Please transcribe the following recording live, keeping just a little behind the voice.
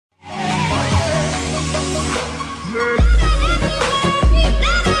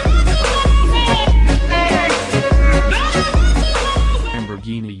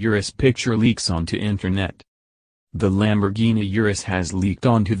Urus picture leaks onto internet. The Lamborghini Urus has leaked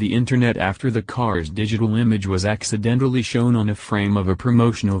onto the internet after the car's digital image was accidentally shown on a frame of a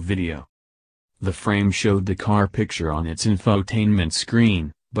promotional video. The frame showed the car picture on its infotainment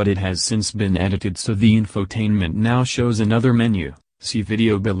screen, but it has since been edited so the infotainment now shows another menu. See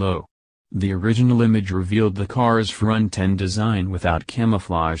video below. The original image revealed the car's front-end design without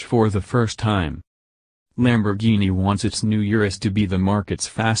camouflage for the first time. Lamborghini wants its new Urus to be the market's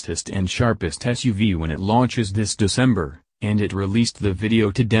fastest and sharpest SUV when it launches this December, and it released the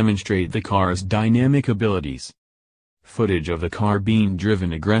video to demonstrate the car's dynamic abilities. Footage of the car being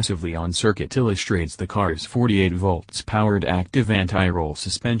driven aggressively on circuit illustrates the car's 48 volts powered active anti-roll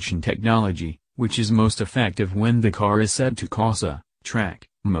suspension technology, which is most effective when the car is set to COSA, track,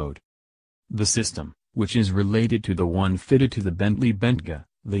 mode. The system, which is related to the one fitted to the Bentley Bentayga,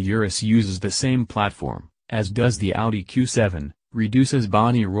 the Urus uses the same platform, as does the Audi Q7, reduces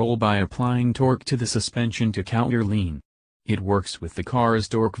body roll by applying torque to the suspension to counter lean. It works with the car's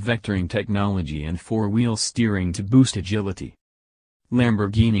torque vectoring technology and four-wheel steering to boost agility.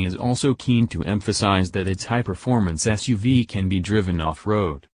 Lamborghini is also keen to emphasize that its high-performance SUV can be driven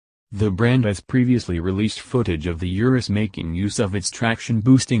off-road. The brand has previously released footage of the Urus making use of its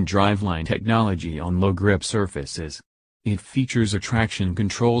traction-boosting driveline technology on low-grip surfaces. It features a traction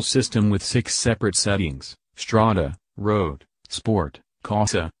control system with 6 separate settings: Strada, Road, Sport,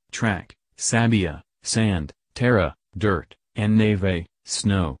 COSA, Track, Sabbia, Sand, Terra, Dirt, and Neve,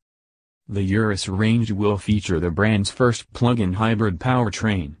 Snow. The Urus range will feature the brand's first plug-in hybrid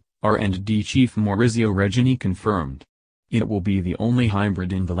powertrain, R&D chief Maurizio Reggiani confirmed. It will be the only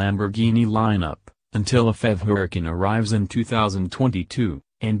hybrid in the Lamborghini lineup, until a PHEV Huracan arrives in 2022.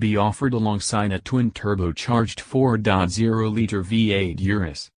 And be offered alongside a twin-turbocharged 4.0-liter V8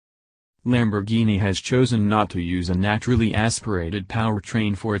 Urus. Lamborghini has chosen not to use a naturally aspirated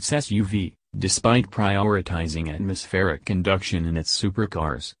powertrain for its SUV, despite prioritizing atmospheric induction in its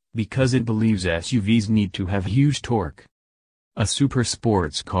supercars, because it believes SUVs need to have huge torque. A super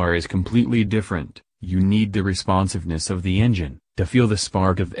sports car is completely different. You need the responsiveness of the engine to feel the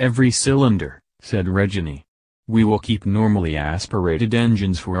spark of every cylinder, said Reggiani. We will keep normally aspirated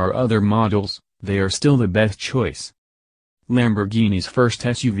engines for our other models, they are still the best choice. Lamborghini's first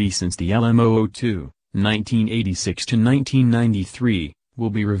SUV since the LM002, 1986–1993,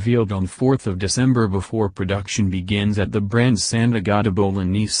 will be revealed on 4th of December before production begins at the brand's Sant'Agata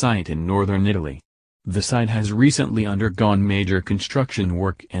Bolognese site in northern Italy. The site has recently undergone major construction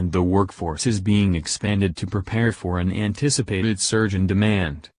work and the workforce is being expanded to prepare for an anticipated surge in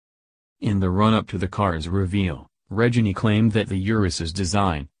demand. In the run-up to the car's reveal, Reggiani claimed that the Urus's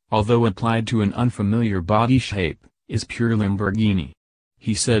design, although applied to an unfamiliar body shape, is pure Lamborghini.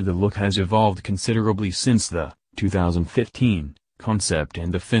 He said the look has evolved considerably since the 2015 concept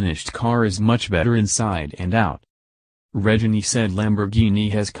and the finished car is much better inside and out. Reggiani said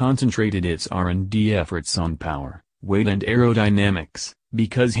Lamborghini has concentrated its R&D efforts on power, weight and aerodynamics,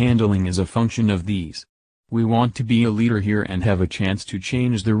 because handling is a function of these. We want to be a leader here and have a chance to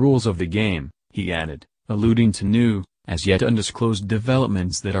change the rules of the game, he added, alluding to new, as yet undisclosed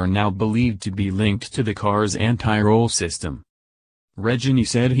developments that are now believed to be linked to the car's anti-roll system. Reggiani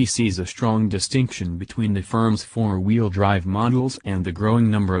said he sees a strong distinction between the firm's four-wheel drive models and the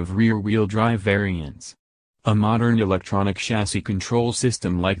growing number of rear-wheel drive variants. A modern electronic chassis control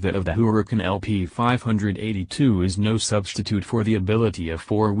system like that of the Huracan LP582 is no substitute for the ability of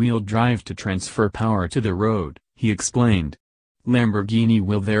four-wheel drive to transfer power to the road, he explained. Lamborghini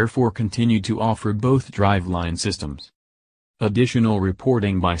will therefore continue to offer both driveline systems. Additional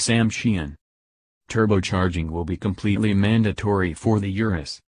reporting by Sam Sheehan. Turbocharging will be completely mandatory for the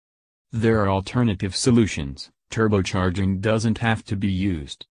Urus. There are alternative solutions, turbocharging doesn't have to be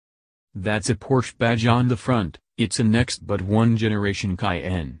used. That's a Porsche badge on the front, it's a next but one generation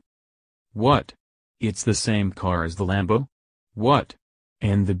Cayenne. What? It's the same car as the Lambo? What?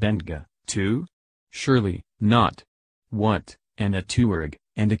 And the Bentayga, too? Surely, not. What, and a Touareg,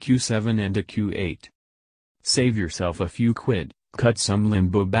 and a Q7 and a Q8. Save yourself a few quid, cut some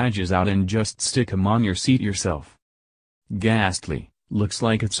Lambo badges out and just stick 'em on your seat yourself. Ghastly, looks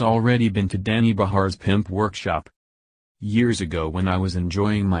like it's already been to Danny Bahar's pimp workshop. Years ago when I was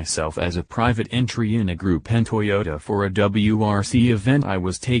enjoying myself as a private entry in a Group N Toyota for a WRC event, I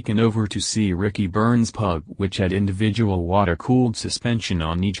was taken over to see Ricky Burns' Pug, which had individual water-cooled suspension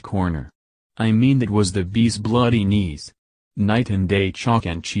on each corner. I mean, that was the bee's bloody knees. Night and day chalk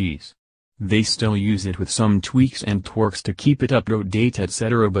and cheese. They still use it with some tweaks and twerks to keep it up to date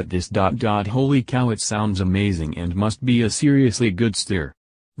etc, but this ... holy cow, it sounds amazing and must be a seriously good steer.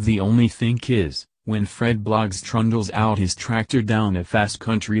 The only thing is, When Fred Bloggs trundles out his tractor down a fast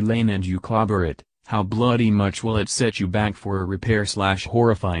country lane and you clobber it, how bloody much will it set you back for a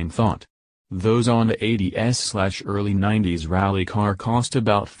repair/horrifying thought. Those Honda 80s/early 90s rally car cost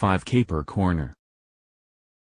about $5K per corner.